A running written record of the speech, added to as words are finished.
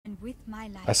my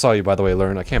life. I saw you, by the way,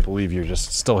 Learn. I can't believe you're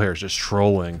just still here, just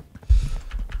trolling.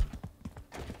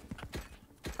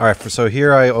 Alright, so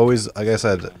here I always, like I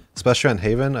said, especially on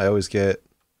Haven, I always get...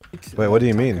 Wait, what do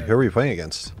you mean? Who are we playing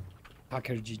against?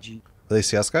 Hacker GG. Are they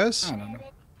CS guys? I don't know.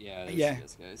 Yeah.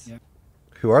 CS guys. Yeah.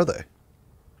 Who are they?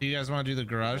 Do you guys want to do the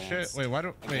garage shit? Wait, why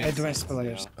don't... Wait. Advanced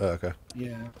players. Oh, okay.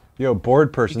 Yeah. Yo,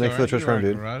 bored person, HIKO, thanks for the Twitch Prime,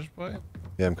 dude. Garage boy?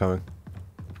 Yeah, I'm coming.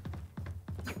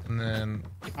 And then...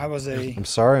 I was a... I'm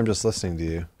sorry, I'm just listening to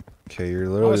you. Okay, you're I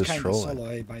literally was just kind of trolling. solo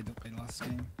A by the way last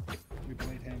game. We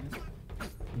played him.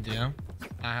 Yeah.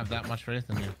 I have that much faith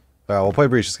in you. Alright, we'll play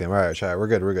Breach this game. Alright, chat, we're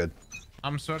good, we're good.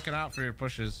 I'm soaking out for your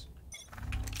pushes.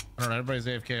 I don't know, everybody's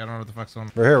AFK. I don't know what the fuck's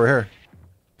on. We're here, we're here.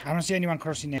 I don't see anyone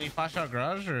crossing Can it. you flash out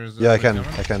garage or is it Yeah, I like can,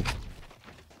 coming? I can.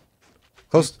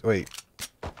 Close, wait.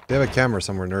 They have a camera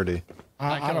somewhere nerdy.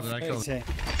 I killed it.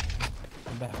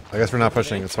 I guess we're not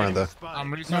pushing, it's fine though. No,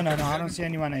 I don't see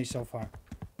anyone A so far.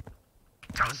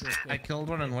 I killed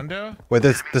one in window. Wait,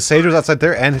 the Sage was outside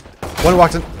there and one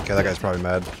walked in. Okay, that guy's probably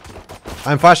mad.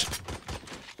 I'm flash.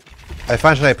 I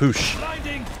flash and I push.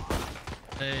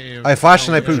 Hey, I flash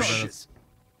and I push.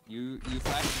 You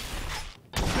flash.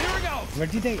 Where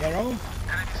did they arrow?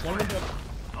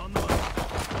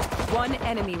 One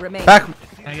enemy remains. Back.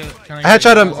 Can I get it? Can I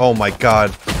headshot him. Oh my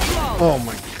god. Oh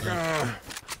my god.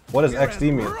 What does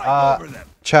XD mean?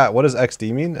 Chat, what does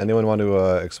XD mean? Anyone want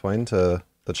to explain to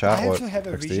the chat I what actually have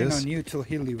a XD vision is? on you to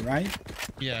heal you, right?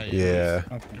 Yeah. Yeah.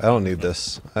 Okay. I don't need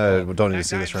this. I don't need to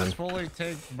see this That guy run. just fully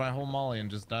tagged my whole molly and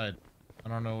just died. I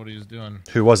don't know what he was doing.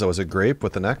 Who was it? Was it Grape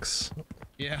with an X?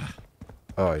 Yeah.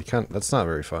 Oh, you can't. That's not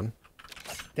very fun.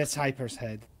 That's Hyper's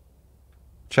head.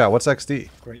 Chat, what's XD?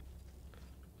 Great.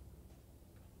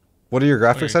 What are your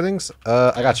graphic Wait. settings?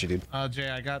 I got you, dude. Jay,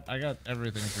 I got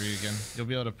everything for you again. You'll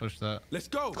be able to push that. Let's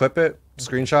go. Clip it,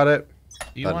 screenshot it.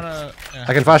 You Done. wanna? Yeah.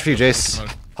 I can flash for you, Jace.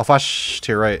 I'll flash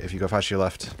to your right if you go flash to your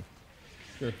left.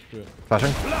 Sure.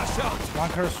 Flashing? One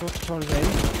cursor towards A.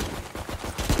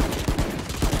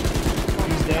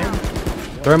 He's there.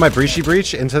 Throw my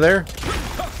breach into there. I'm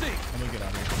gonna get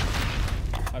out of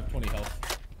here. I have 20 health.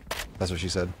 That's what she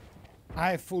said.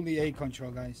 I have fully A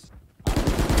control, guys.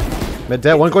 Mid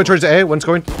dead. One going towards A. One's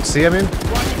going C. I mean,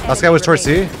 last guy was towards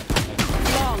C.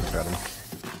 Got him.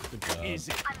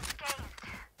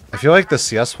 I feel like the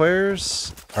CS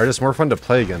players are just more fun to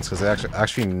play against because they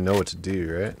actually know what to do,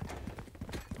 right?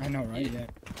 I know, right? Yeah.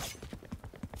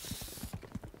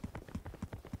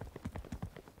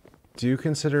 Do you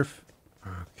consider?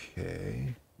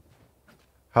 Okay.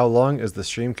 How long is the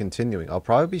stream continuing? I'll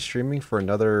probably be streaming for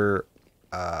another.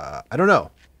 I don't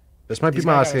know. This might be These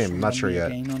my guys last are game. I'm not sure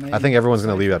streaming yet. again on I think everyone's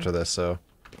gonna A. leave after this. So,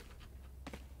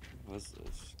 What's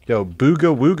this? yo,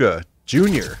 Booga Wooga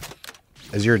Junior.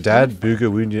 Is your dad Booga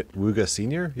Wooga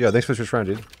Senior? Yeah, thanks for the friend,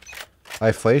 dude.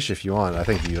 I flash if you want. I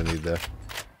think you don't need that.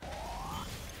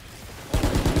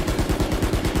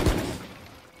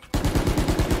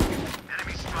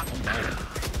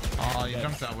 Oh, you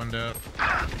jumped that window.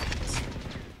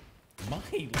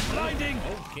 Blinding.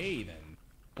 Okay then.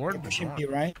 Or Pushing B,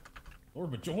 right? Or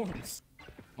Bajorns.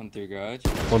 1 through garage.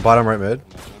 One bottom right mid.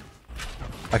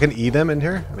 I can E them in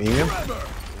here. I'm E'ing him.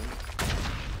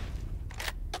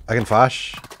 I can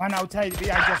flash. One outside B,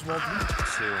 I just walked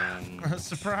in. 2 and...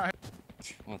 surprise.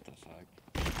 What the fuck?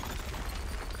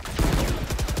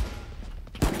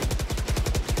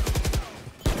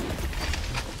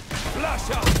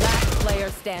 Last player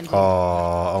standing. Oh,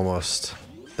 almost.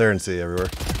 They're in C everywhere.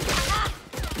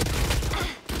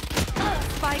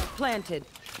 Spike planted.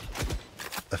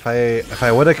 If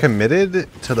I would have committed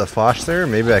to the flash there,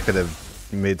 maybe I could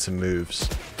have made some moves.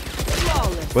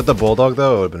 Flawless. With the bulldog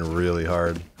though, it would have been really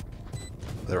hard.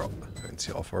 They're all, I can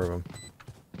see all 4 of them.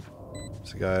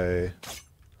 There's a guy.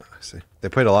 I see. They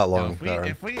played a lot long. If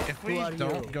we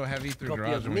don't go heavy through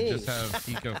garage and we just have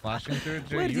HIKO flashing through it,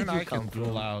 Jay, you and I can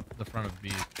duel out the front of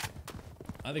B.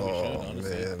 I think we should,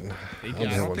 honestly. Man. Yeah, Only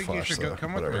I don't one think you flash, should go. though.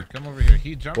 Come with me. Whatever. Come over here.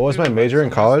 He jumped. What was my through major in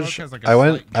so college? Smoke has like a I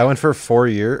went slight for 4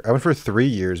 years. I went for 3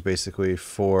 years basically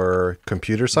for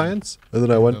computer science, and then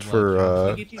I went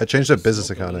for I changed to business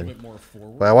accounting.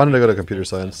 But I wanted to go to computer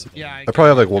science. Yeah, I probably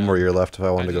have like 1 more year left if I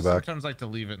wanted to go back. Sometimes like to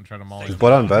leave it and try to maul Is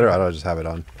blood on better? I don't know, just have it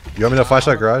on. You want me to flash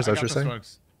out garage? Is that what you're saying?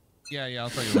 Yeah, I'll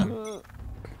tell you when.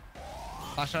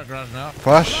 Flash out garage now.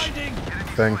 Flash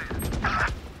thing.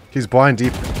 He's blind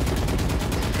deep.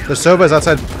 The Soba's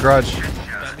outside garage.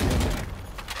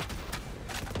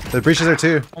 The breach is there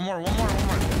too. One more.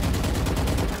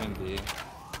 And B.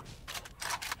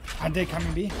 Are they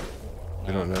coming B?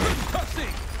 We don't know.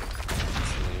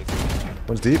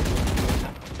 One's deep.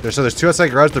 There's 2 outside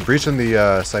garage, the breach and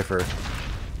the cipher.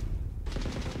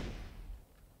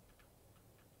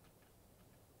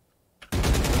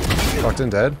 Walked in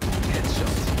dead.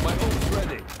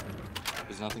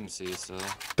 There's nothing to see, so.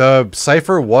 The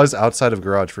Cypher was outside of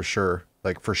garage for sure.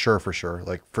 Like, for sure.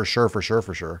 Like, for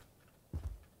sure.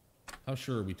 How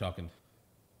sure are we talking?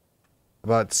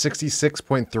 About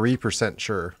 66.3%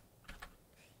 sure.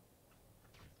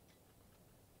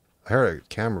 I heard a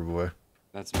camera boy.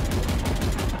 That's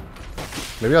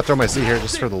Maybe I'll throw my C here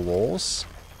just for the lulz.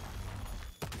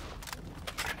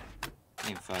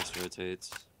 Aim fast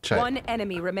rotates. Check. One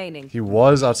enemy remaining. He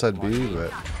was outside B,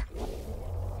 but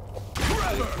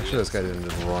I'm sure this guy didn't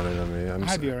just run into me. I'm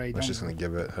I'll be alright, just gonna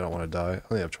give it. I don't want to die. I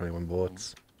only have 21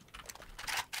 bullets.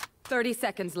 30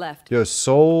 seconds left. Yo,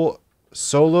 Solo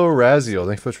Razio.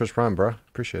 Thanks for the Twitch Prime, bruh.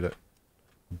 Appreciate it.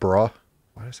 Bruh.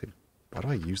 Why do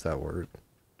I use that word?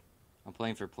 I'm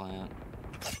playing for plant.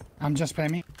 I'm just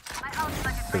playing me.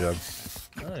 Good job.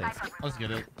 Alright, let's get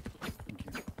it.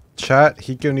 Chat,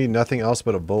 HIKO need nothing else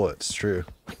but a bullet. It's true.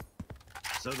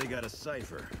 So they got a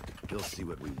cipher. You'll see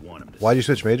what we want them to. Why'd you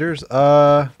switch majors?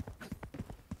 I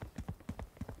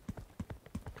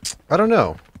don't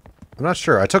know. I'm not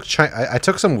sure. I took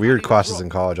some weird classes in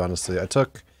college, honestly. I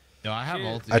took Yo, I have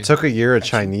ulti. I took a year of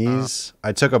Chinese.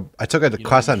 I took a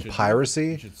class on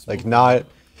piracy, like not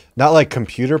like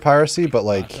computer piracy, but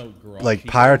like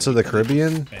Pirates of the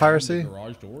Caribbean piracy.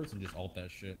 Garage doors and just alt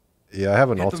that shit. Yeah, I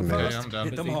have an ultimate. Okay, I'm done.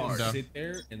 Hit them hard. Sit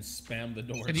there and spam the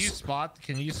doors. Can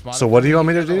you spot? So what do you want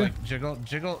me to do? Like, jiggle,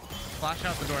 flash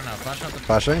out the door now. Flash out the door.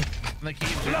 Flashing? Like, can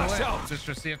you jiggle it just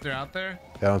to see if they're out there?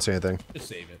 Yeah, I don't see anything. Just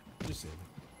save it. Just save it.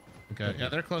 Okay, yeah,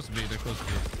 they're close to B. They're close to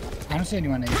B. I don't see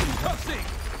anyone.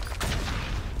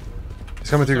 He's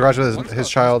coming through garage with his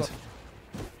child.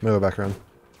 I'm gonna go back around.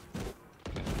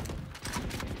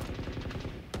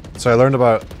 So I learned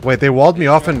about. Wait, they walled me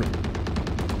off and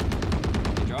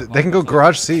they can go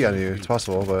garage C on you. It's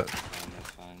possible, but That's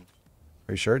fine.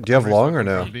 are you sure? Do you have long or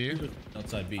no?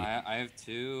 Outside B. I have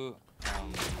two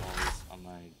walls on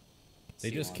my. They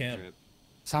just C1 can't. trip.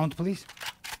 Sound, please.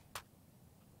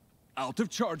 Out of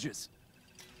charges.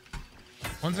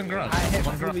 One's in garage. I have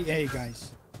One garage. fully A,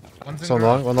 guys. One's in So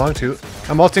garage. one long, two.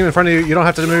 I'm ulting in front of you. You don't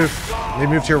have to move. They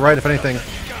move to your right if anything.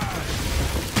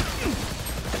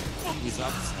 He's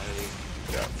outside.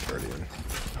 Yeah, Guardian.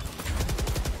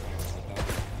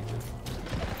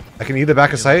 I can E the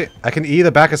back of sight. I can E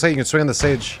the back of sight. You can swing on the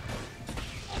sage.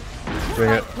 Doing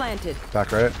it. Planted.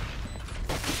 Back right.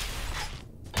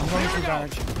 I'm going to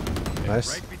garage.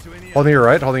 Nice. Holding your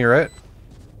right. Holding your right.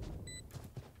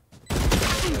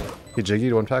 He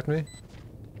jiggied. One packed me.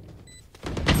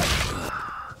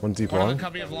 One deep One on long. the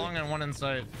cubby of long and one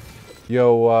inside.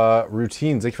 Yo,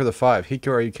 routines. Thank you for the 5. HIKO,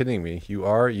 are you kidding me? You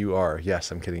are. You are.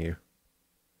 Yes, I'm kidding you.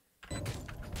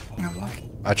 No, lucky.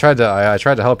 I tried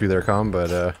to help you there, Com,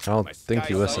 but I don't think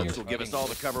you listened. Will give us all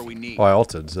the cover we need. Oh, I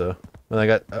ulted, so when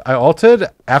I ulted.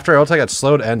 After I ulted, I got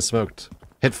slowed and smoked.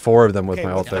 Hit 4 of them with Okay,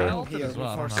 my ult well, there. I ulted as well,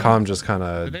 I don't know. Com just kind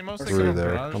Did they of mostly threw go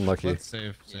there. garage? Unlucky. Let's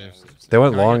save. They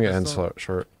went Can I long get and this one?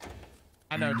 short.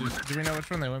 I know. Do we know which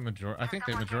one they went majority? I think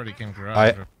they majority came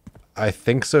garage. I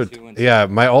think so. Two and Yeah,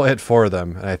 my ult hit 4 of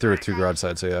them, and I threw it 2 garage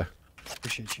side. So yeah.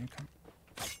 Appreciate you. Come.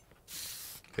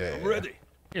 Yeah. Ready.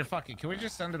 Here, fuck it. Can we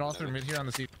just send it all through mid here on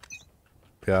the seat?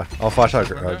 Yeah. I'll flash out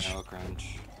garage. No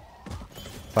crunch.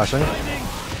 Flashing. I hit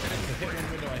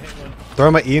one window. I hit one.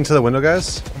 Throwing my E into the window,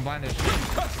 guys. Combine it.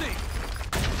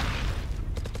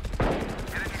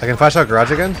 I can flash out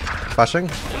garage again. Flashing.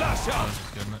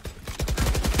 Just getting it.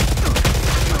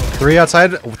 3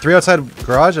 outside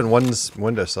garage and 1's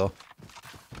window still.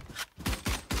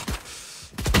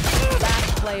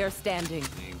 Last player standing.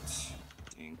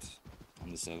 Dinked.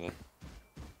 On the 7.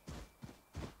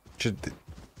 Should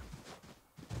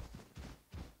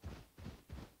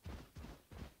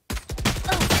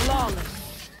Flawless. I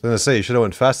was gonna say you should have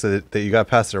went fast that you got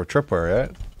past their tripwire,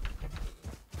 right?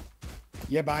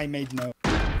 Yeah, but I made no.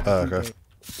 Oh, okay.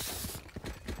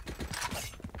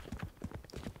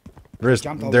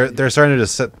 Jump over. They're starting to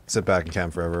just sit back and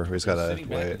camp forever. We just gotta Sitting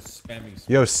back wait. and spamming.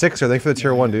 Yo, Sixer, thank you for the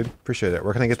tier 1, dude. Appreciate it.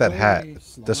 Where can I get that hat?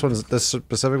 Slowly, This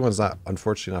specific one's not,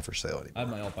 unfortunately, not for sale anymore. I have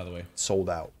my ult, by the way. Sold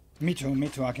out. Me too. Me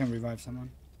too. I can revive someone.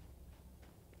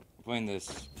 I'm playing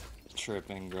this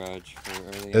tripping garage for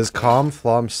early. Is info. Calm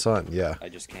Flom's son? Yeah. I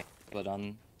just can't split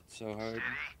on so hard.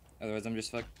 Otherwise, I'm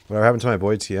just fucked. Whatever happened to my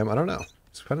boy TM? I don't know.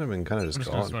 It's kind of been I'm just just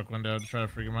gonna gone. smoke window to try to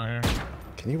freak him out here.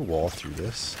 Can you wall through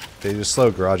this? They just slow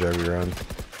garage every round.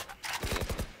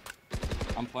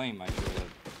 I'm playing my trip.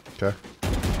 Okay.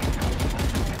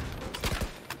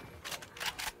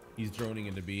 He's droning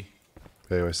into B.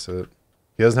 Anyway, so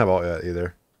he doesn't have ult yet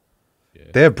either. Yeah.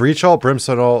 They have breach ult,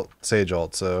 brimstone ult, sage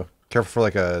ult. So careful for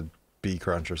like a B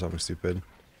crunch or something stupid.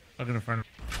 Looking in front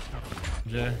of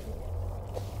Jay.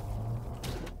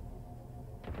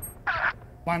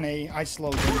 1A, I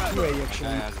slowed him. 2A actually.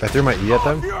 I threw my E at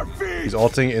them. He's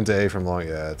ulting into A from long.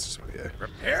 Yeah, it's yeah.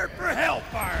 Prepare for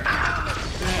hellfire.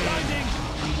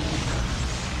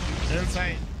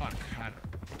 Insight. Fuck. God.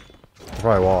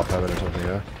 Probably wall of heaven or something.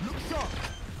 Yeah.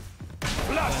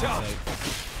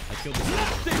 I killed him.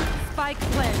 Spike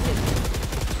planted.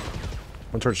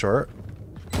 One towards short.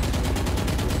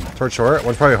 Towards short.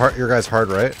 One's probably hard. Your guy's hard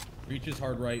right. Reach is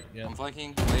hard right. Yeah. I'm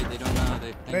flanking. Wait, they don't know.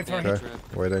 They think Wait for they're Okay.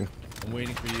 trip. Waiting. I'm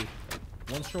waiting for you.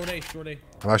 One short A, short A.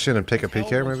 I'm actually gonna take a peek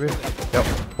here, maybe. Yep.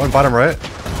 One bottom right.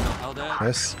 Held it.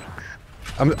 Nice.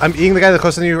 I'm eating the guy that's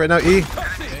close to you right now. E.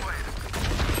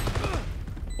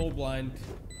 Full blind.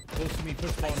 Close to me.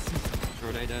 Push ball.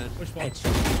 Short A dead. Push ball.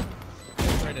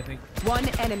 Right, I think. One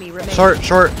enemy remaining. Short.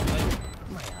 Short. I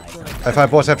have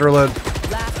 5 bullets. I have to reload.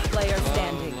 Last player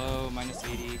standing. Low, minus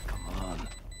 80. Come on.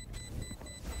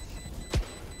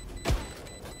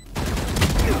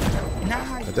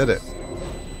 Nice. I did it.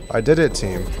 I did it,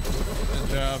 team. Good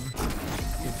job.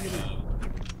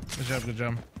 Good job. Good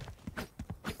job.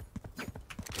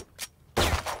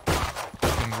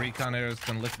 Fucking recon arrows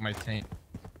can lick my taint.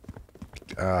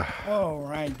 All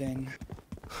right then.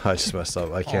 I just messed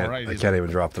up. I can't. Alrighty I can't even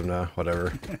drop them now.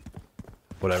 Whatever.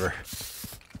 Whatever.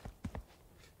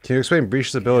 Can you explain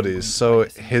Breach's abilities? So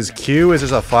his Q is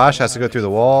just a flash, has to go through the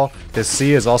wall. His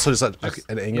C is also just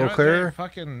an angle clear.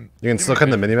 Fucking. You can still look on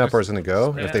the minimap where it's gonna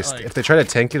go. If they try to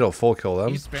tank it, it'll full kill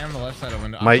them. You spam the left side of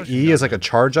window. My E is like a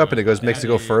charge up, and it goes makes it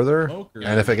go further.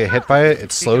 And if I get hit by it,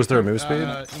 it slows their move speed.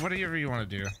 Whatever you want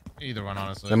to do. Either one,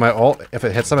 honestly. And my ult, if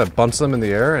it hits them, it bumps them in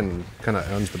the air and kind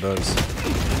of owns the bones.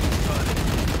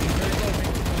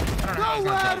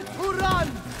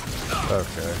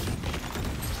 Okay.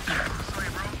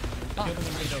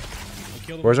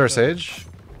 Where's our Sage?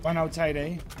 One outside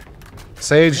A.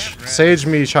 Sage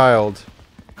me, child.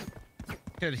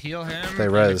 Could heal him. They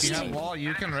and rezzed. If you have wall,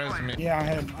 you can res me. Yeah, I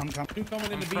have. I'm coming. Two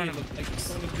coming into B. Like,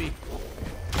 coming into B.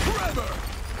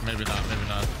 Maybe not. Maybe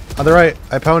not. On the right,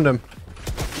 I pwned him.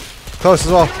 Close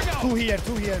as well. Two here.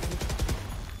 Two here.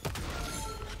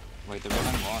 Wait, they're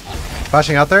running long.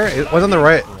 Flashing out there. It was on the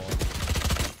right.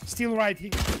 Still right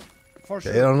here. For I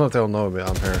sure. don't know if they'll know me.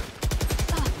 I'm here.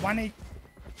 1A.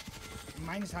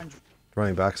 Minus 100.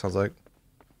 Running back sounds like.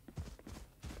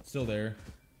 Still there.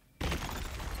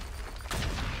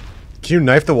 Can you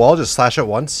knife the wall? Just slash it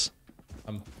once.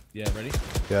 Yeah, ready?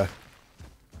 Yeah.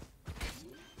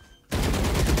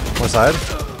 One side.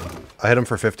 I hit him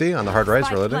for 50 on the hard right.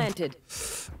 Spike Reloading. planted.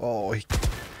 Oh,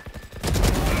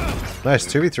 nice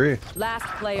 2v3. Last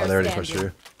player Oh, they already standing. pushed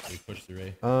through. We pushed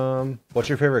through A. What's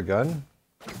your favorite gun?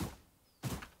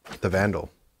 The Vandal.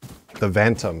 The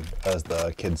Vantum, as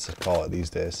the kids call it these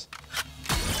days.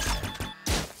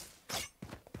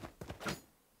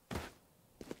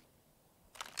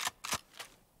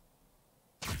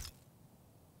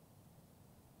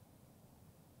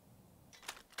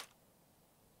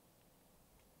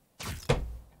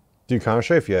 Do you counter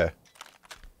strafe? Yeah.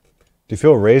 Do you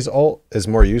feel Ray's ult is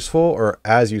more useful or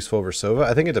as useful over Sova?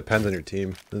 I think it depends on your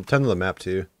team. It depends on the map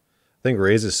too. I think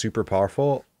Ray's is super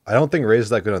powerful. I don't think Ray's is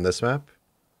that good on this map.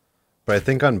 But I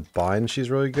think on Bind she's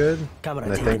really good.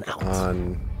 And I think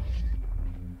on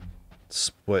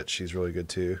Split she's really good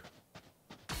too.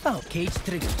 Oh, cage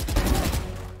trigger.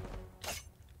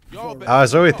 I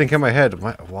was already thinking in my head,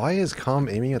 why is Calm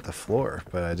aiming at the floor?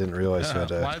 But I didn't realize you had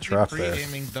why a is trap he there.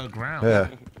 pre-aiming the ground? Yeah.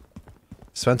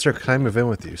 Spencer, can I move in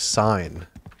with you? Sign.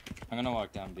 I'm gonna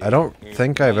walk down B. I don't Or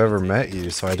think I've line ever and met take you,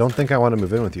 it. so I don't think I want to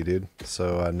move in with you, dude.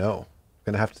 So, no. I'm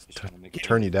gonna have Just to trying to make it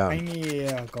turn you I down.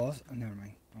 need ghost. Oh, never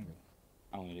mind. I'm good.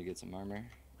 I want you to get some armor.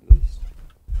 At least.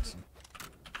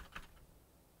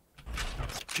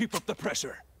 Keep up the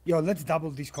pressure. Yo, let's double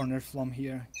these corners from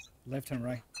here. Left and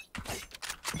right.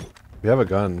 We have a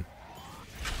gun.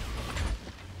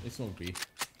 They smoked B.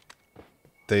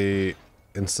 They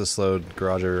insta-slowed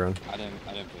garage run. I didn't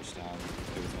push down.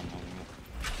 There was one holding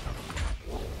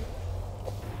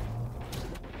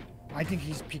it. I think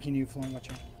he's picking you, Flom. Watch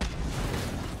out.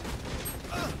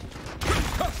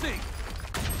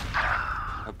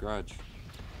 Up garage.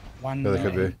 One. Yeah, they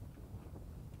could be.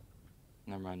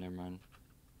 Never mind.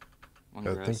 One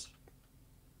I grass.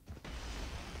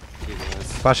 Two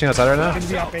grass. Flashing outside right now? Can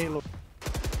be up A. Look.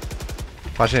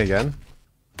 Flashing again.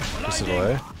 Just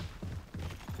away.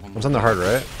 One's on the hard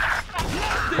right.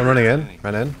 One running in.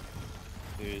 Ran in.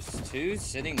 There's two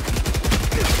sitting.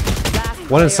 Last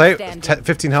One in player sight. standing.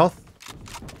 15 health.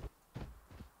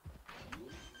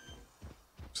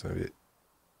 So maybe.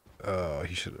 Oh,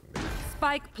 he should have.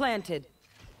 Spike planted.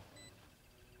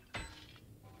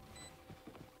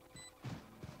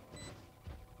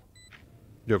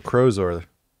 Yo, Crowzor.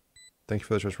 Thank you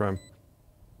for the Twitch Prime.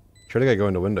 Tried to get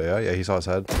going to window, yeah? Yeah, he saw his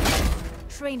head.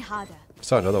 Train harder.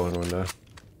 Saw another one in window.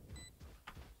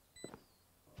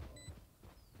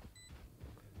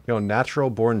 Yo, Natural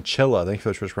Born Chilla. Thank you for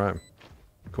the Twitch Prime.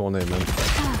 Cool name, man.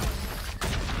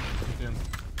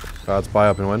 Let's buy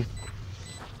up and win.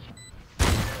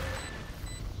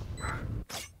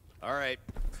 Alright,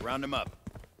 round him up.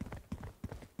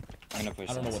 I'm gonna push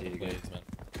I don't know what CT the play again. is, man.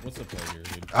 What's the play here,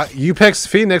 dude? You picked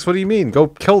Phoenix. What do you mean? Go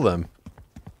kill them.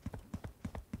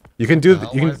 You can do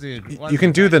you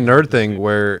can do the nerd thing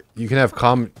where you can have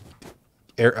camera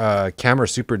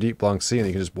super deep long C and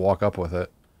you can just walk up with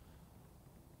it.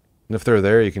 And if they're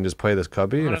there, you can just play this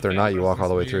cubby, and if they're not, you walk all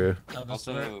the way through.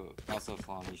 Also,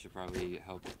 Flom, you should probably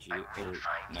help with G. Or, never mind.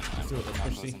 Not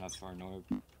close enough for Norb.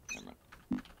 Never mind.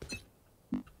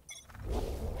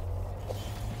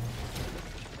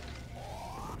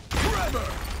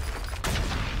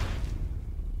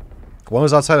 One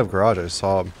was outside of garage. I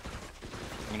saw him.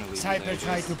 Cypher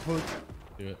tried to put.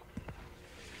 Do it.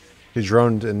 He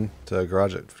droned into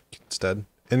garage instead.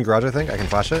 In garage, I think. I can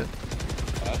flash it.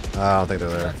 I don't think they're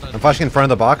there. I'm flashing in front of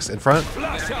the box. In front.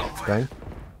 Bang.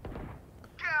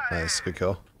 Nice. Good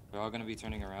kill. They're all gonna be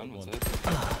turning around. What's it?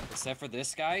 Except for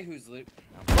this guy who's lit.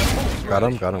 Got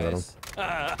him. Got him. Got him.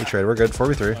 We trade. We're good.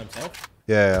 4v3.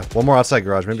 Yeah. One more outside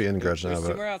garage. Maybe in garage now. There's two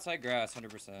But more outside grass.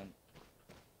 100%.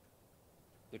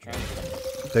 They're trying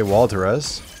to. they walled to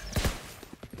res.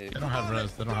 They don't have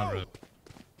res. They don't have res.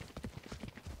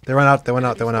 They went out. They went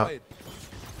out. They went out.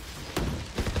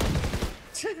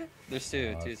 There's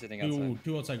two sitting outside.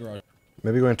 Two outside garage.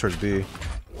 Maybe going towards B.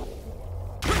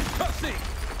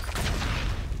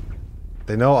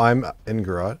 They know I'm in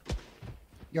garage.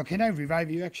 Yo, can I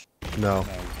revive you actually? No.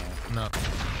 No.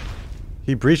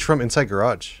 He breached from inside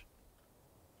garage.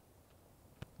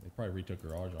 They probably retook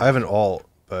garage. I have an ult,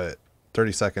 but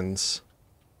 30 seconds.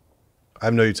 I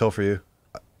have no util for you.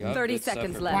 Yep, 30 good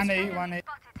seconds stuff. left. 1A, 1A.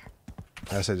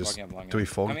 I say just Walking up, do we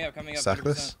full Coming up, stack 100%.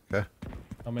 this? Okay.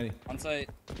 How many? On site.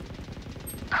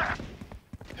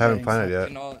 Haven't planted You yet.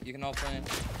 can all plan.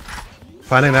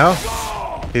 Planning now?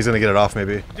 He's gonna get it off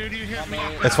maybe. Dude, you hit me.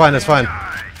 It's fine. It's fine.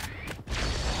 I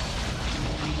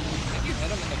think you hit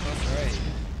him in the close right.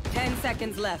 10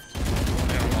 seconds left.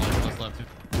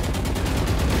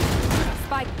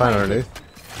 Spike Fine planted. underneath.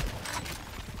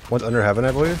 One's under heaven,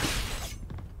 I believe.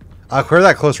 I'll clear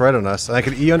that close right on us, and I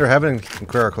can E under heaven and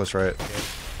clear our close right.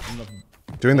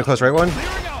 Doing the close right one,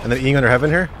 and then Eing under heaven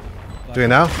here. Doing it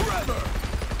now.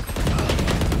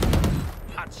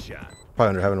 Probably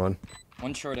under heaven one.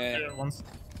 One short A. Once.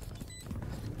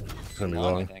 It's gonna be Long,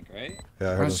 I long. think, right?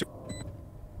 Yeah, I heard him.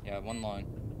 Yeah, one long.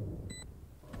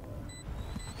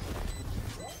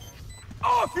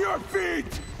 Off your feet!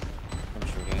 From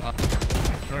short A.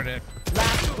 Short it.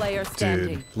 Last player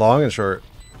standing. Dude, long and short.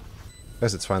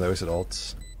 Guess it's fine. They wasted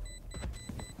ults.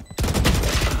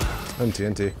 And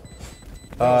TNT.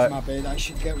 That's my bad. I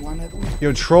should get one at least.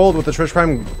 Yo, trolled with the Twitch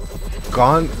Prime.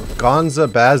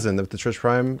 Gonza Bazin with the Twitch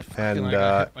Prime and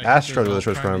Astro with the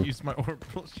Twitch Prime. Use my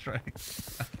orbital strike.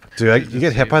 Dude, you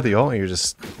get hit by the ult and you're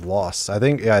just lost. I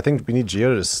think we need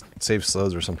Geo to just save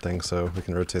slows or something so we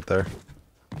can rotate there.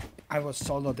 I was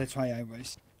solo, that's why I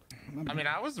was. I mean,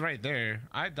 I was right there.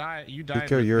 I died. You died.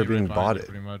 HIKO, with you're me being right behind you, botted.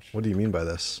 pretty much. What do you mean by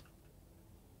this?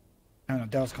 I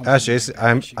don't know, that was Ask Jason.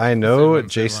 I know Say one.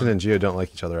 Jason and Geo don't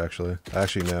like each other. Actually, I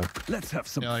actually know. Let's have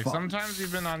some Yeah, like fun. sometimes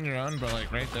you've been on your own, but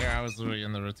like right there, I was literally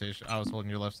in the rotation. I was holding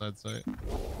your left side sight.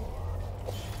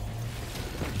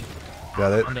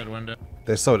 Yeah, I'm dead window.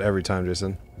 they slowed every time,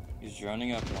 Jason. He's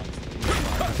droning up one.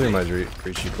 I think I might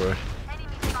reach HIKO.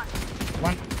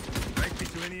 One. Right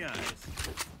between the eyes.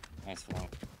 Nice flow.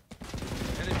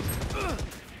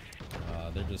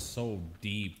 They're just so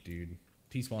deep, dude.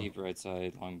 T-spawn. Deep right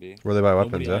side, long B. Were they by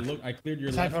weapons? Nobody, Yeah. I cleared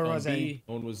your Cypher left on was B.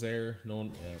 No one was there. No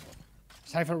one. Yeah.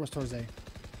 Cypher was towards A.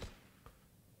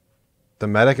 The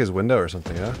medic is window or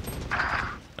something. Yeah.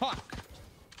 Fuck.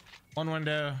 One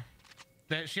window.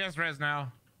 She has res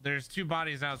now. There's two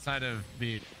bodies outside of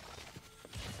B.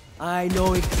 I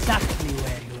know exactly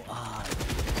where you are.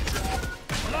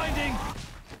 Blinding! I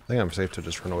think I'm safe to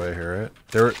just run away here, right?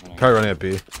 They're probably running at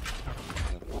B.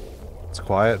 It's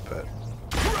quiet, but.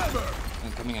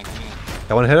 I'm coming in.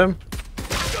 That one hit him.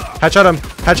 Headshot him.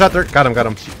 Headshot there. Got him. Got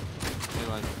him. Stay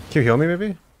alive. Can you heal me,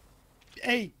 maybe?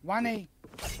 A, 1A.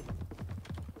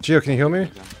 Geo, can you heal me?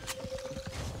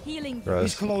 Healing. He's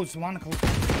Res. close, one close.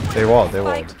 They walled. They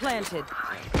Spike walled. planted.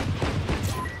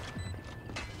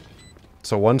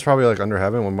 So one's probably like under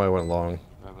heaven. One might went long.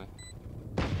 Probably.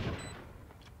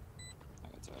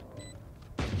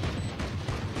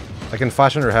 I can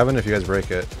flash under heaven if you guys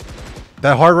break it.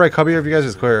 That hard right cubby of you guys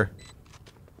is clear.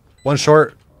 One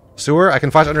short. Sewer. I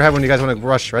can flash under heaven when you guys want to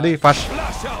rush. Ready? Flash.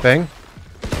 Bang.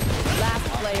 Last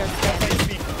player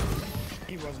standing.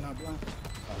 He was not blind.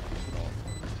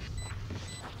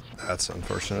 That's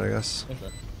unfortunate, I guess.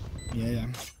 Yeah.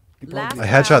 Last I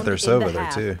headshot their round in Sova the there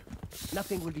half. too.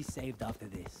 Nothing will be saved after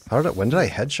this. When did I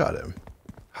headshot him?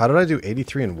 How did I do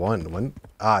 83 and 1? When?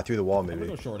 Ah, through the wall I'm gonna maybe.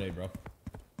 go short A, bro.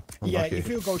 Yeah, Unlucky. if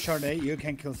you go short A, you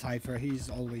can kill Cypher. He's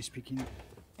always picking.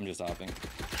 I'm just hopping.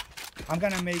 I'm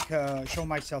gonna make show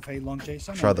myself a long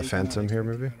Jason. Try and the they cannot Phantom here,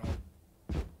 expect maybe? it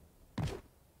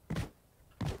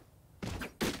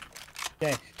at all.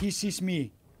 Yeah, he sees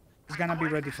me. He's gonna be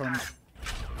ready for me.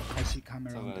 I see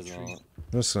camera on the tree.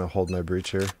 I'm just gonna hold my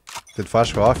breach here. Did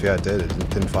flash go off? Yeah, it did. It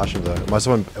didn't flash him though. It must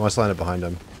have landed behind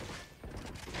him.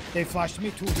 They flashed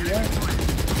me 2 here.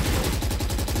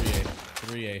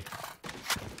 3A.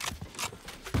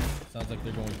 Sounds like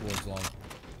they're going towards long.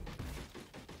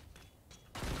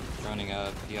 Running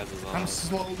up. He has his I'm ult.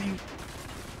 slowly.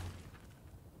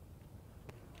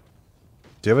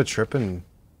 Do you have a trip in?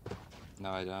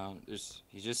 No, I don't. He's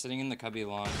just sitting in the cubby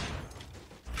long.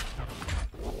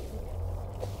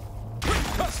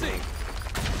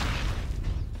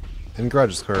 In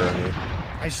garage is clear on you.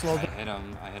 I slowed. I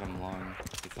hit him long.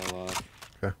 He fell off.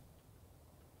 Okay.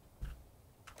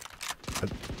 I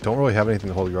don't really have anything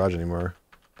to hold garage anymore.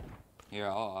 Here,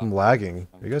 I'll I'm lagging.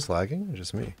 Are you guys lagging or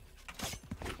just me?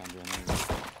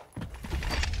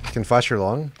 You can flash your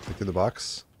long like through the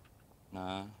box.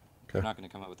 Nah. Okay. I'm not gonna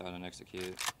come up without an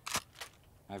execute.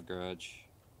 I have grudge.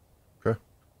 Okay.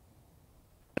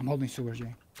 I'm holding sewer,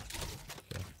 Jay.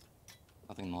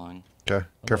 Nothing long. Okay.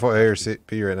 Careful A or C,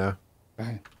 P right now.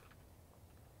 Okay.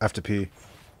 I have to pee.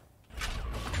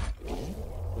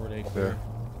 Short A. There.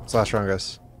 It's last round,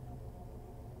 guys.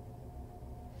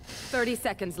 30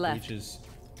 seconds left. Beaches.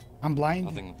 I'm blind.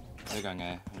 Nothing. They're going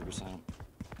A, 100%.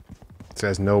 These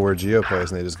guys know where Geo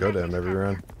plays and they just go to him every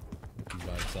round. He's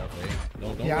by himself, A.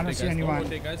 Don't Yeah, I don't rotate, see guys. anyone. Don't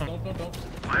rotate, guys. Don't.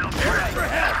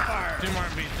 Two more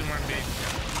B.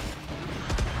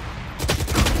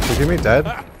 Peeking me? Dead?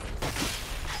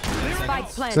 Spike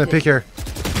He's gonna planted. peek here.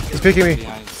 He's peeking me.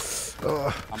 Behind.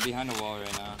 I'm behind the wall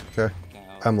right now. Okay. Can't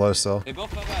help. I'm low still. They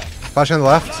both fell back. Flashing on the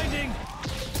left.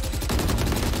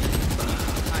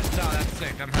 No, that's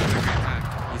sick. I'm having a great time.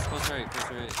 He's close right.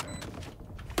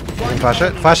 Flash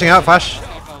it. Flashing out. Flash.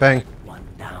 Bang. One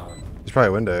down. He's probably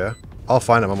a window, yeah? I'll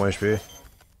find him. I'm 1 HP.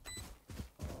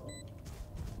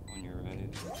 When you're ready.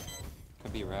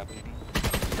 Could be rapping.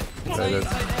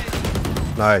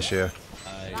 Nice, yeah.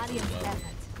 Radiant effort.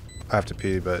 I have to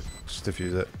pee, but just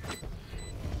diffuse it.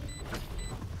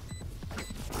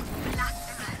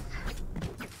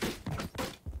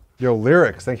 Yo,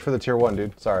 Lyrics, thank you for the tier 1,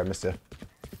 dude. Sorry, I missed you.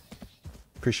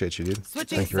 Appreciate you, dude.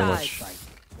 Switching Thank you very sides. much.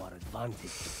 What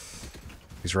advantage?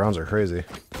 These rounds are crazy.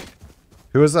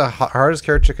 Who is the hardest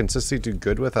character to consistently do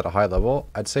good with at a high level?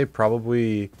 I'd say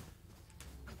probably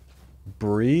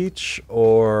Breach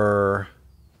or...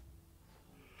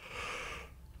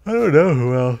 I don't know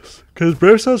who else. Because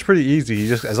Brimstone's pretty easy. You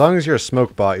just, as long as you're a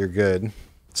smoke bot, you're good.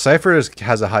 Cypher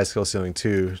has a high skill ceiling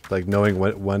too, like knowing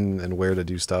when and where to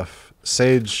do stuff.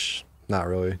 Sage, not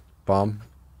really. Bomb.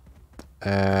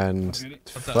 And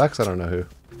Flex, I don't know who.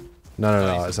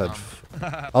 No, I said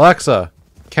Alexa,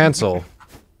 cancel.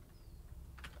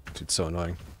 Dude, so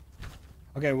annoying.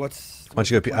 Okay, what's... Why don't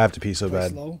you go pee? I have to pee so Play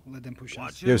bad. slow, let them push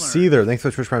us. Yo, Seether, thanks for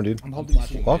the Twitch Prime, dude. I'm holding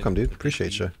C. Welcome, dude.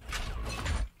 Appreciate you.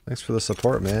 Thanks for the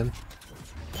support, man.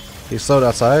 He slowed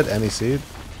outside and he seed.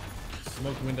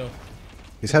 Smoke window.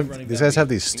 These guys have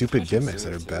these stupid gimmicks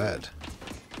that are bad.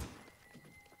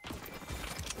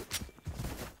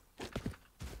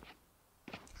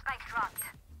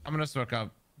 I'm gonna smoke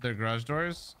up their garage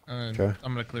doors, and Okay.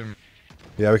 I'm gonna clear them.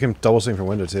 Yeah, we can double swing from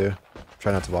window too.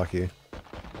 Try not to block you.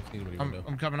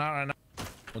 I'm coming out right now.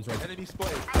 One's right. Enemy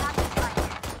split.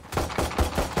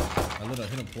 I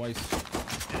hit him twice.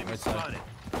 Right side.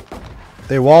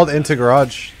 They walled into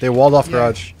garage. They walled off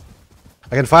garage.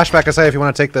 I can flash back aside if you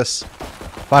want to take this.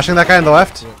 Flashing that guy on the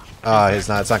left? He's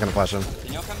not. It's not gonna flash him.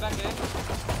 Can y'all come back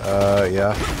in?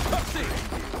 Yeah.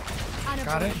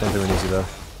 Got it. Don't think we need to though.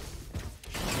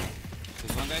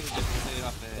 There's one guy who just stayed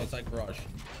off the... Outside garage.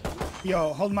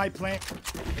 Yo, hold my plant.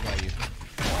 I got you.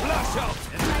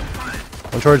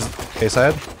 One towards A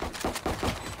side.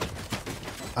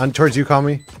 On towards you, call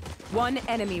me. One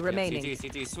enemy remaining.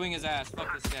 CT, swing his ass.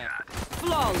 Fuck this guy.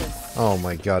 Flawless. Oh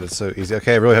my god, it's so easy.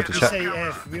 Okay, I really have to We check. say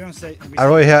F. We don't say. I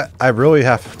really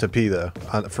have to pee though.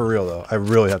 For real though, I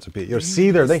really have to pee. Yo, see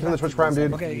there. Thank you for the Twitch Prime,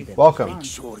 dude. Okay. Welcome.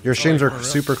 Your streams are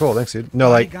super cool. Thanks, dude. No,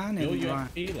 like, I'm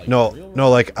not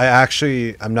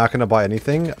gonna buy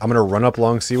anything. I'm gonna run up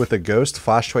long C with a ghost,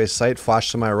 flash to a sight,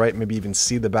 flash to my right, maybe even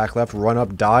see the back left, run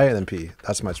up, die, and then pee.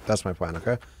 That's my plan.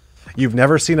 Okay. You've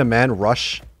never seen a man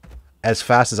rush as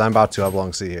fast as I'm about to up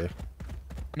long C here.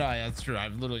 No, yeah, that's true.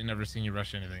 I've literally never seen you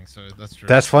rush anything, so that's true.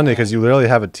 That's funny because you literally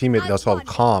have a teammate that's called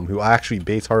Calm who actually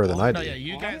baits harder than I do. No, yeah,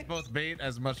 you guys both bait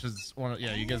as much as one.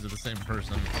 Yeah, you guys are the same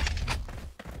person.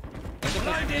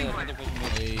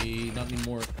 Hey, not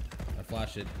anymore. I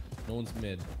flash it. No one's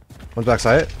mid. One's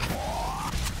backside.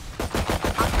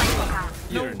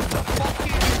 No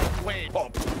fucking wait.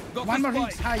 One more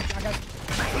hit. Hi, I got.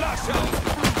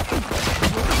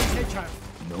 Headshot.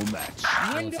 No match.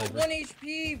 1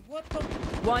 HP. What the?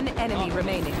 One enemy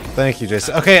remaining. Thank you,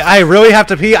 Jason. Okay, I really have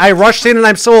to pee. I rushed in and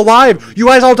I'm still alive. You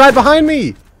guys all died behind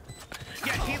me.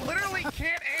 Yeah, he literally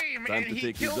can't aim, Time and to he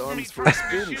take his kills me arms for trying a to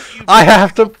spin. shoot you. I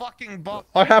have to. Fucking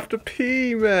I have to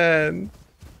pee, man.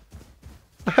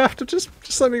 I have to just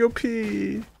let me go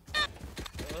pee.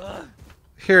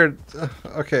 Here,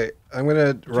 okay. I'm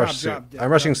gonna rush sewer.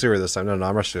 I'm rushing sewer this time. No,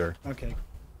 I'm rushing sewer. Okay.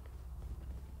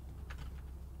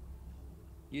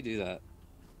 You do that.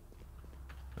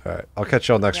 All right, I'll catch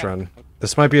y'all next round.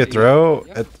 This might be a throw.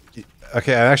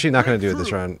 Okay, I'm actually not gonna do it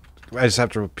this round. I just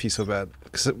have to pee so bad.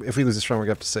 Because if we lose this round, we're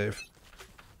gonna have to save.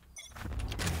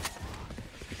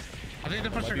 I think they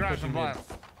push the garage and block.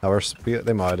 No,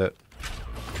 they mod it.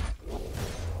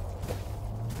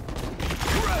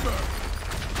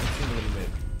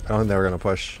 I don't think they were gonna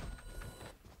push.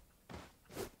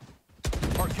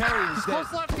 He's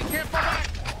close left. He can't fall back.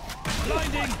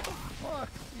 Blinding.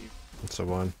 That's a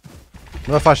one. I'm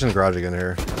gonna flash in the garage again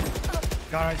here.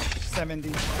 Garage 70.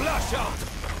 Flash out.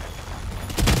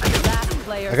 Last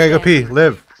player I gotta go standing. pee.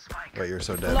 Live. Wait, you're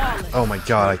so dead. Flawless. Oh my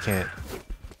god, I can't.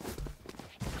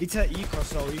 It's a HIKO,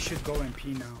 so you should go and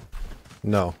pee now.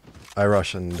 No, I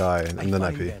rush and die, and then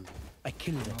I pee. I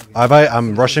kill them.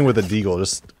 I'm rushing with a deagle.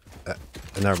 Just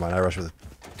never mind. I rush with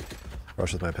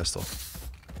my pistol.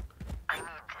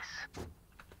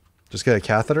 Just get a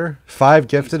catheter. 5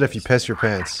 gifted if you piss your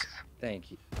pants, Thank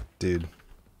you. dude.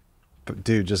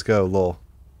 Dude, just go, lol.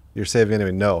 You're saving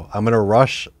anyway. No, I'm gonna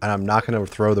rush, and I'm not gonna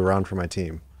throw the round for my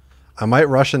team. I might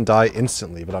rush and die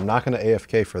instantly, but I'm not gonna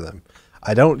AFK for them.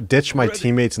 I don't ditch my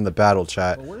teammates in the battle,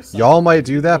 chat. Y'all might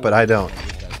do that, but I don't.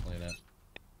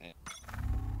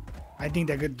 I think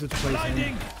they're good to play.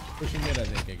 Blinding. Pushing mid, I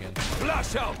think, again.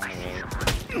 Flash out.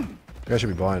 You guys should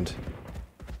be blind.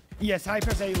 Yes,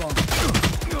 hyper A long.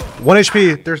 1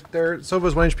 HP. There's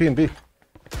Soba's 1 HP and B.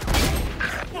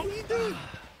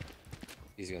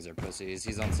 These guys are pussies.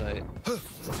 He's on site.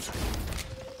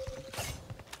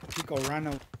 HIKO ran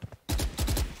out.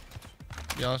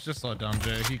 Yeah, let's just slow it down,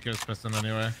 Jay. He goes pissing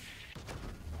anyway.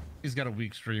 He's got a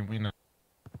weak stream, we know.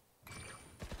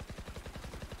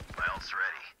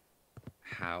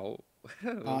 How?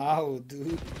 Wow,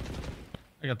 dude.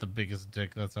 I got the biggest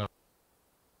dick, that's how.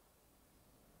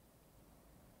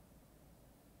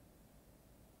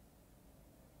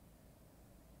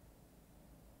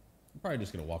 I'm probably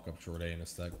just gonna walk up short A in a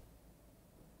sec.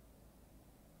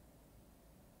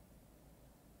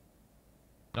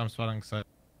 I'm spotting site.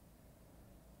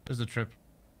 There's a trip.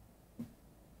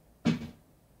 And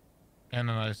a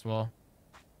nice wall.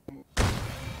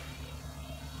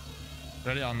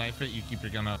 Ready? I'll knife it. You keep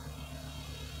your gun up.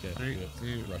 Yeah, 3,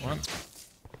 2, 1.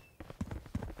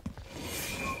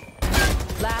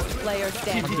 Last player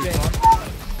standing.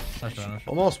 Nice try, nice try.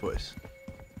 Almost, boys.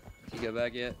 You go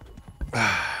back yet?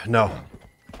 No.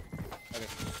 Okay.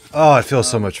 Oh, it feels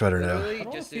so much better now. Literally, I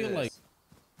don't just do feel this. like-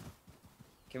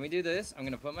 Can we do this? I'm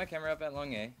gonna put my camera up at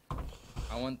long A.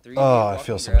 I want 3 Oh, of you it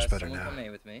feels so walking much grass, better someone now. come A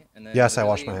with me, and then Yes, I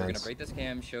wash literally my We're hands. gonna break this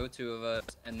cam, show 2 of us,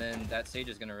 and then that stage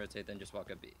is gonna rotate. Then just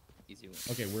walk up B. Easy win.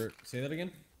 Okay, say that again.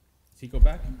 Is HIKO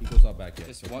back? HIKO's not back yet.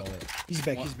 Just So one- call it. He's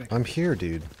back, he's back. I'm here,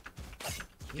 dude.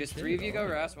 Just 3 of you go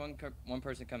Ras, one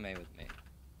person come A with me.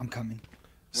 I'm coming.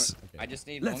 I just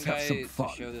need Let's one have guy some to fun.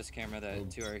 show this camera that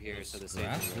 2 are here, so the stage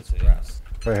Grass? will What's rotate. grass?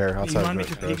 Right here, You outside want me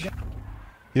the to garage. pick them?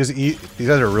 These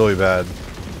guys are really bad.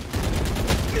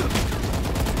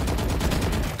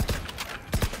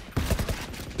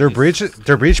 Their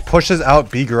breach pushes out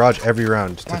B garage every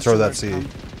round to throw that C.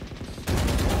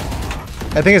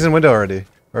 I think it's in window already.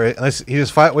 Alright, unless he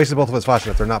just wasted both of his flashes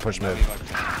if they're not pushed mid. Hey,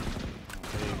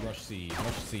 rush C,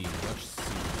 rush C, rush C.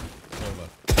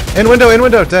 Nova. In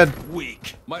window, dead.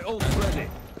 Weak. My ult's ready.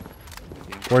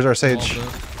 Where's our sage?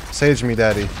 Sage me,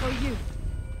 daddy. For you.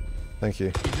 Thank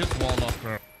you. He just walled off,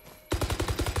 bro.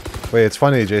 Wait, it's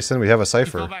funny, Jason. We have a He fell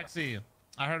cipher. back C.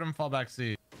 I heard him fall back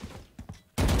C.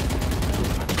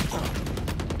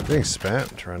 Being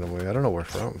spammed randomly. I don't know where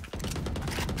from.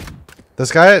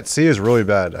 This guy at C is really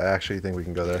bad. I actually think we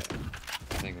can go there.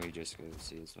 I think we just go to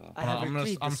C as well.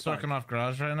 I'm circling off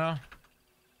garage right now.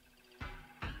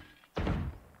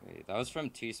 Wait, that was from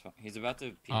T spawn. He's about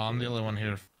to peek. I'm the only one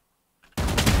here.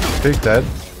 Peek dead.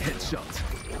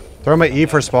 Throw my E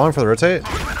for spawn for the rotate.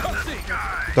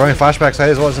 Throwing flashback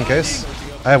side as well as in case.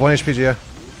 I have 1 HP, Gia.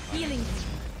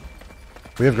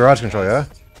 We have garage control, yeah?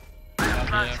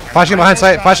 Flashing behind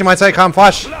sight. Flashing behind sight. Calm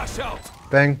flash.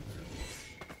 Bang.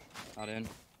 Not in.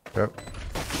 Yep.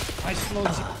 I slowed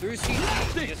you. Through C.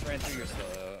 He just ran through your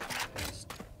slow.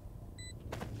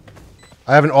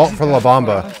 I have an ult for La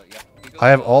Bamba. Oh, yeah. I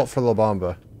have ult for La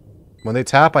Bamba. When they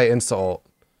tap, I insta ult.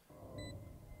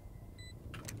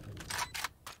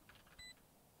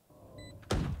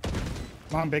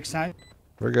 One big side.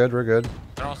 We're good, we're good.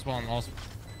 They're all spawn. All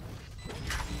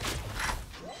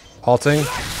Alting.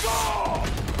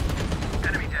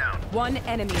 One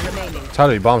enemy remaining. It's how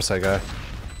to be bomb site guy.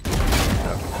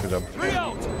 Yeah, good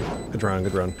job. Good run,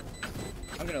 good run.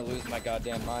 I'm gonna lose my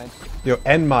goddamn mind. Yo,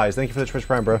 Enmise, thank you for the Twitch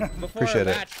Prime, bro. Appreciate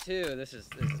it. Match too. This is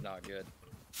not good.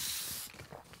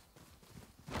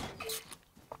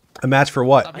 A match for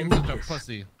what? Stop being such a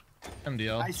pussy.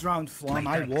 MDL. Nice round, Flom.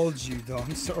 I walled you though.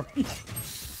 I'm sorry.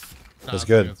 That's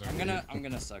good. I'm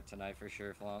gonna suck tonight for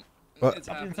sure, Flomp. What? It's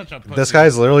happening. Such a pussy. This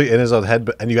guy's literally in his own head,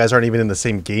 and you guys aren't even in the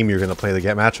same game you're gonna play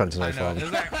the match on I tonight, know. Flom.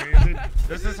 Isn't that crazy?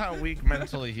 This is how weak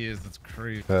mentally he is. That's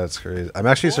crazy. That's crazy. I'm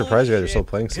actually surprised you guys are still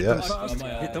playing CS.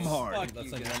 Hit them hard.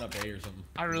 That's like one up A or something.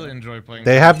 I really enjoy playing.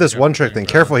 They have this one trick thing.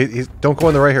 Careful, don't go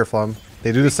in the right here, Flom.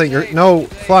 They do this thing. No,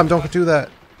 Flom, don't do that.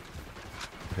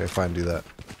 Okay, fine, do that.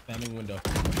 Spamming window.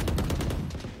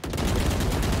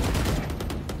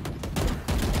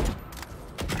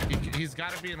 He's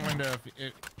got to be in window.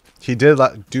 He did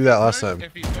do that last time.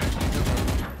 If he's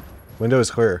there, Window is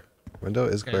clear. Window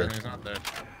is okay, clear. he's not there.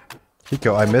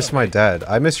 HIKO, I miss my dad.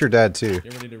 I miss your dad too.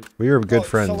 We were good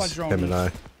friends, so him and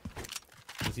I.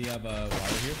 Does he have a wire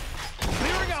here?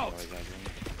 Here we go.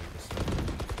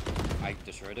 I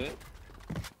destroyed it.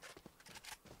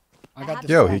 I got this.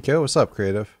 Yo, one. HIKO, what's up,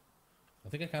 creative? I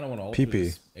think I kind of want to ult PP.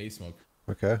 this A smoke.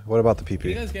 Okay, what about the Can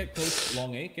you PP? guys get close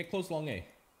long A? Get close long A.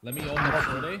 Let me ult the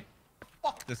short A.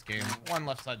 Fuck this game. One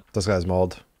left side. This guy's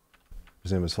mauled.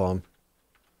 His name is Flom.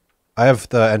 I have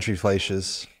the entry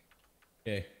flashes.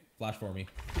 Okay, flash for me.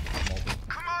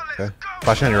 Okay.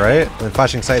 Flashing on your right, and then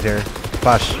flashing sight here.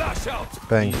 Flash.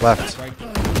 Bang, left.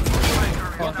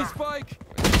 Last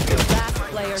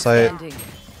player Sight. standing.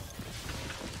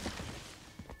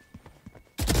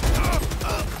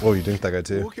 Whoa, you dinked that guy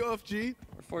too. Walk off, G.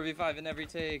 We're 4v5 in every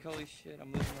take. Holy shit,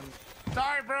 I'm losing them.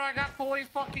 Sorry, bro. I got fully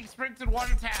fucking sprinted one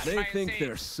tap. They think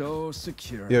they're so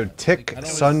secure. Yo, tick I know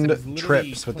sun it's literally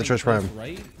trips with the playing Twitch Prime. close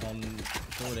right on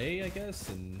short A, I guess,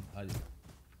 and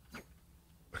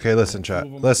Okay, listen, chat.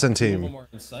 Listen, team.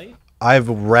 in sight. I've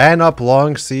ran up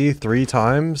long C 3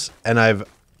 times, and I've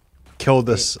killed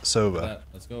this Sova.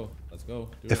 Let's go. Let's go.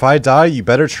 Do If I die, you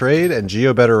better trade, and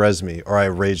Geo better res me, or I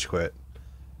rage quit.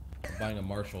 I'm buying a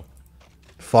Marshall.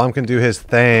 Flom can do his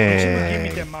Give me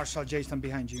the thing. Marshall Jason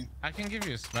behind you. I can give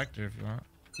you a Spectre if you want.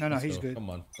 No, Let's he's go. good.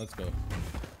 Come on, let's go.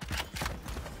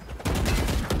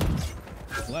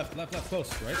 Left,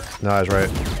 close, right? No, I was right.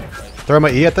 Throw my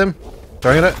E at them.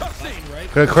 Throwing it.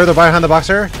 Right. Gonna clear the behind the box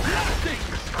here. I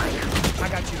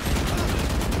got you.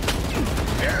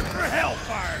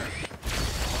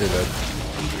 Dude, dead.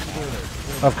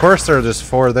 Of course, there are just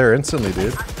 4 there instantly,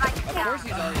 dude. Of course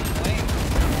he's already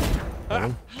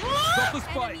playing.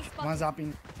 One's up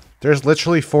in. There's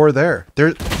literally 4 there.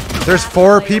 There's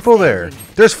 4 people there.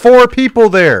 There's 4 people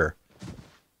there.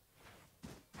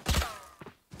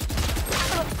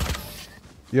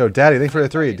 Yo, Daddy, thanks for the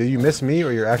 3. Did you miss me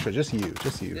or you're actually just you?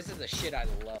 Just you. This is the shit I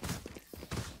love.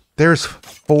 There's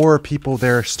 4 people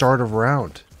there start of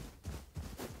round.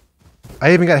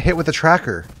 I even got hit with the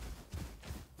tracker.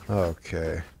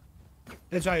 Okay.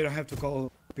 That's why you don't have to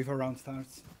go before round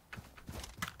starts.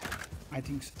 I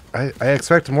think so. I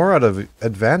expect more out of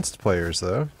advanced players,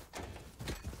 though.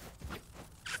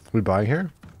 We buying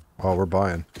here? Oh, we're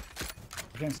buying.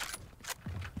 Against.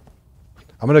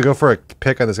 I'm gonna go for a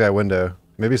pick on this guy window.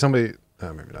 Maybe somebody...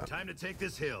 Oh, maybe not. Time to take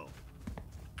this hill.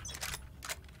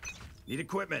 Need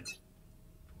equipment.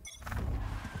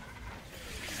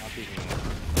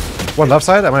 One left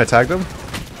side. I'm gonna tag them.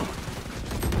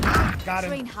 Got him.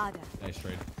 Train harder. Nice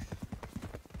trade.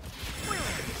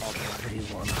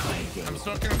 everyone hiding. I'm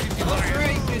still gonna keep you low.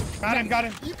 Got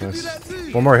him.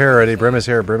 Nice. One more here already. Brim is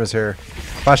here. Brim is here.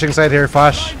 Flashing side here.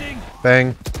 Flash.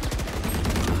 Bang.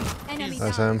 Enemy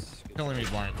Nice down. him. Killing me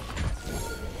blind.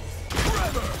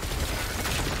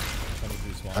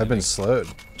 I've been slowed.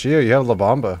 Gio, you have La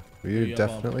Bomba. You you have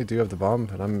definitely do have the bomb,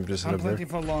 and I'm just I'm in over planting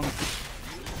there. for long.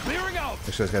 Clearing out.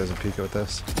 Make sure this guy doesn't peek with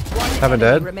this. One Haven't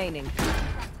enemy dead. remaining.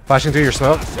 Flashing through your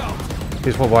smoke.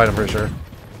 He's full blind, I'm pretty sure.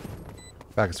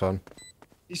 Back and spawn.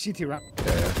 You CT wrap. Yeah,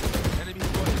 yeah. Do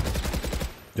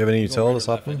you have any util to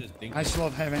stop him? I still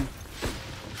have heaven.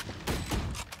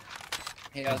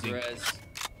 He has res.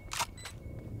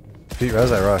 Pete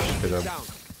res, I rush. Good job.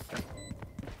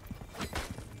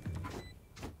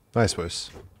 Nice, boys.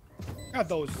 Got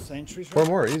those sentries. Four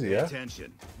more, easy, yeah?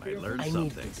 Attention. Might learn I need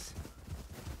something. this.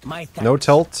 My No thanks.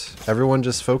 tilt. Everyone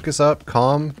just focus up,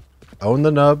 calm, own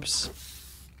the nubs.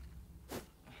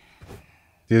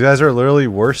 These guys are literally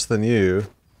worse than you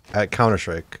at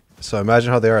Counter-Strike. So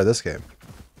imagine how they are at this game.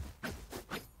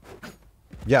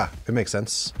 Yeah, it makes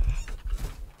sense.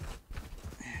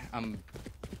 I'm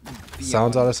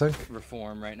Sound's out of beyond sync?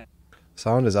 reform right now.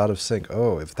 Sound is out of sync.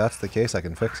 Oh, if that's the case, I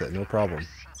can fix it. No problem.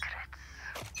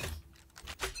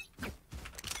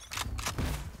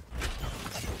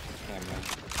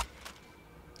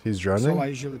 He's So I drowning?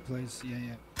 usually plays. Yeah,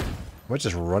 yeah. Might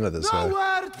just run at this guy.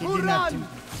 He did not do.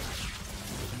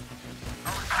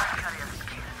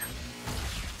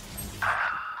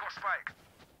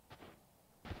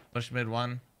 Push mid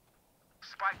one.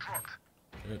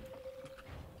 Good.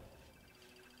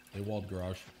 They walled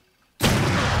garage.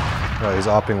 Oh, he's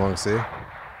opping long C.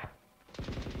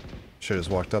 Should've just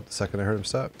walked up the second I heard him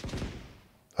stop.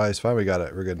 Oh, he's fine. We got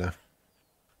it. We're good now.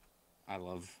 I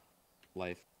love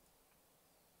life.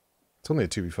 It's only a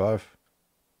 2v5.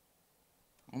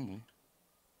 Only.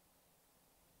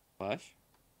 Flash?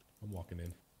 I'm walking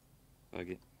in. Fuck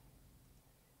it.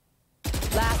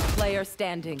 Last player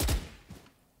standing.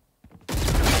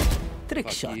 Trick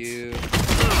Fuck shots. you.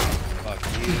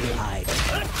 Fuck you. Hide.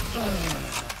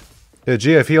 Yeah,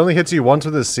 G, if he only hits you once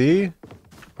with his C,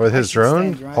 or with his should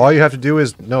drone, stand, right? all you have to do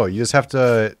is, no, you just have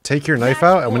to take your knife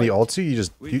out, and when he ults you,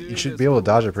 you should be able to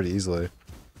dodge it pretty easily.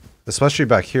 Especially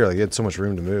back here, like, you had so much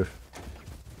room to move.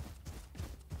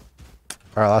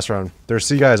 Alright, last round. There's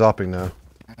C guys opping now.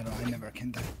 I never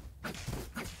can die.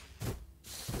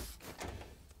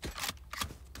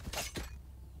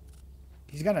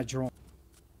 He's got a drone.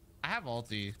 I have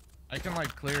ulti. I can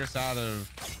like clear us out of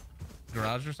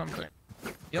garage or something.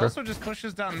 He Sure. also just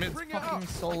pushes down mid fucking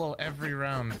solo every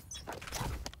round.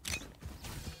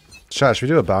 Chat, should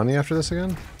we do a bounty after this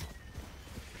again?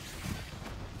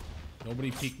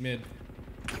 Nobody peek mid.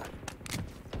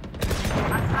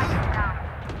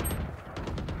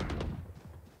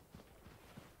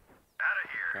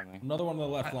 Coming. Another one on the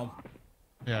left, Lum.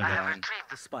 Yeah, I got it. Retrieve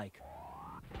the spike.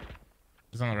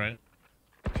 He's on the right.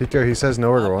 Pico, he says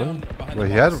nowhere to Down run. behind Well,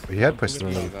 the he had box. pushed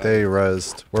them. Look at They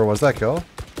rezzed. Where was that kill?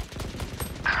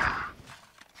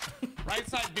 Right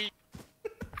side B.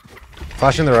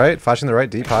 Flashing the right,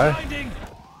 deep high.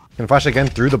 Can flash again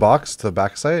through the box to the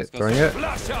back site, throwing it.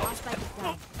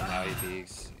 Now he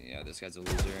peeks. Yeah, this guy's a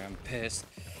loser. I'm pissed.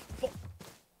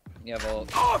 You have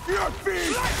ult. Off your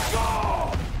feet! Let's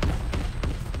go!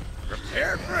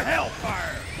 Prepare for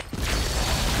hellfire!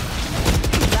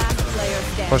 Last player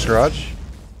standing. Push garage.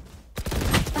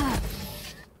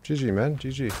 GG, man.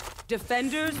 GG.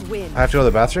 Defenders win. I have to go to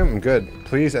the bathroom? I'm good.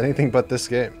 Please, anything but this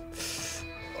game.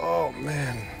 Oh,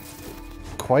 man.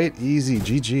 Quite easy.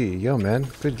 GG. Yo, man.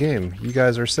 Good game. You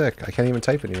guys are sick. I can't even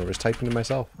type anymore. Just typing to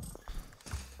myself.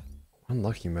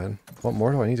 Unlucky, man. What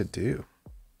more do I need to do?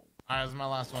 Alright, this is my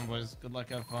last one, boys. Good luck,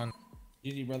 have fun.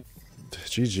 Easy, brother.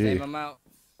 Save GG. him out.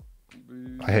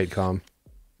 I hate com.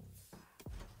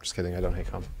 Just kidding. I don't hate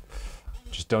com.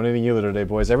 Just donating Elo today,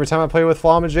 boys. Every time I play with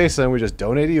Flom and Jason, we just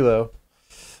donate Elo.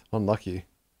 Unlucky.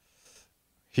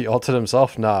 He ulted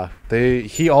himself? Nah. I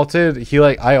ulted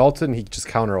and he just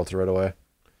counter ulted right away.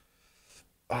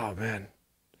 Oh, man.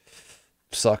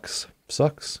 Sucks.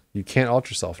 Sucks. You can't ult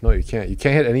yourself. No, you can't. You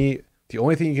can't hit any... The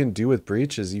only thing you can do with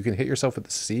Breach is you can hit yourself with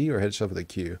the C or hit yourself with a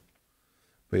Q.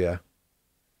 But yeah.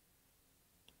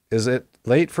 Is it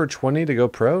late for 20 to go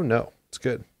pro? No. It's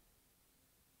good.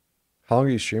 How long are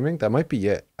you streaming? That might be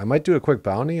it. I might do a quick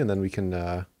bounty and then we can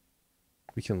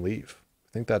leave. I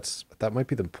think that might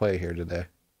be the play here today.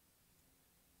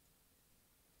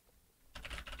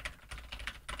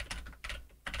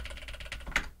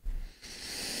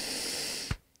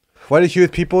 Why do you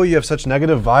with people you have such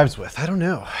negative vibes with? I don't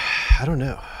know. I don't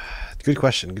know. Good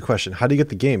question. Good question. How do you get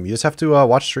the game? You just have to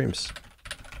watch streams.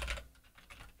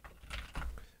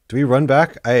 Do we run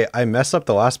back? I messed up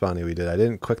the last bounty we did. I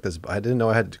didn't quick this. I didn't know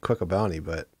I had to quick a bounty,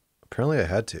 but apparently I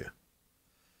had to.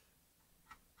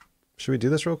 Should we do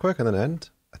this real quick and then end?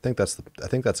 I think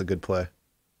that's a good play.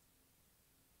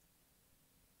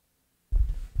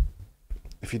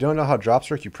 If you don't know how drops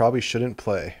work, you probably shouldn't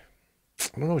play.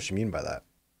 I don't know what you mean by that.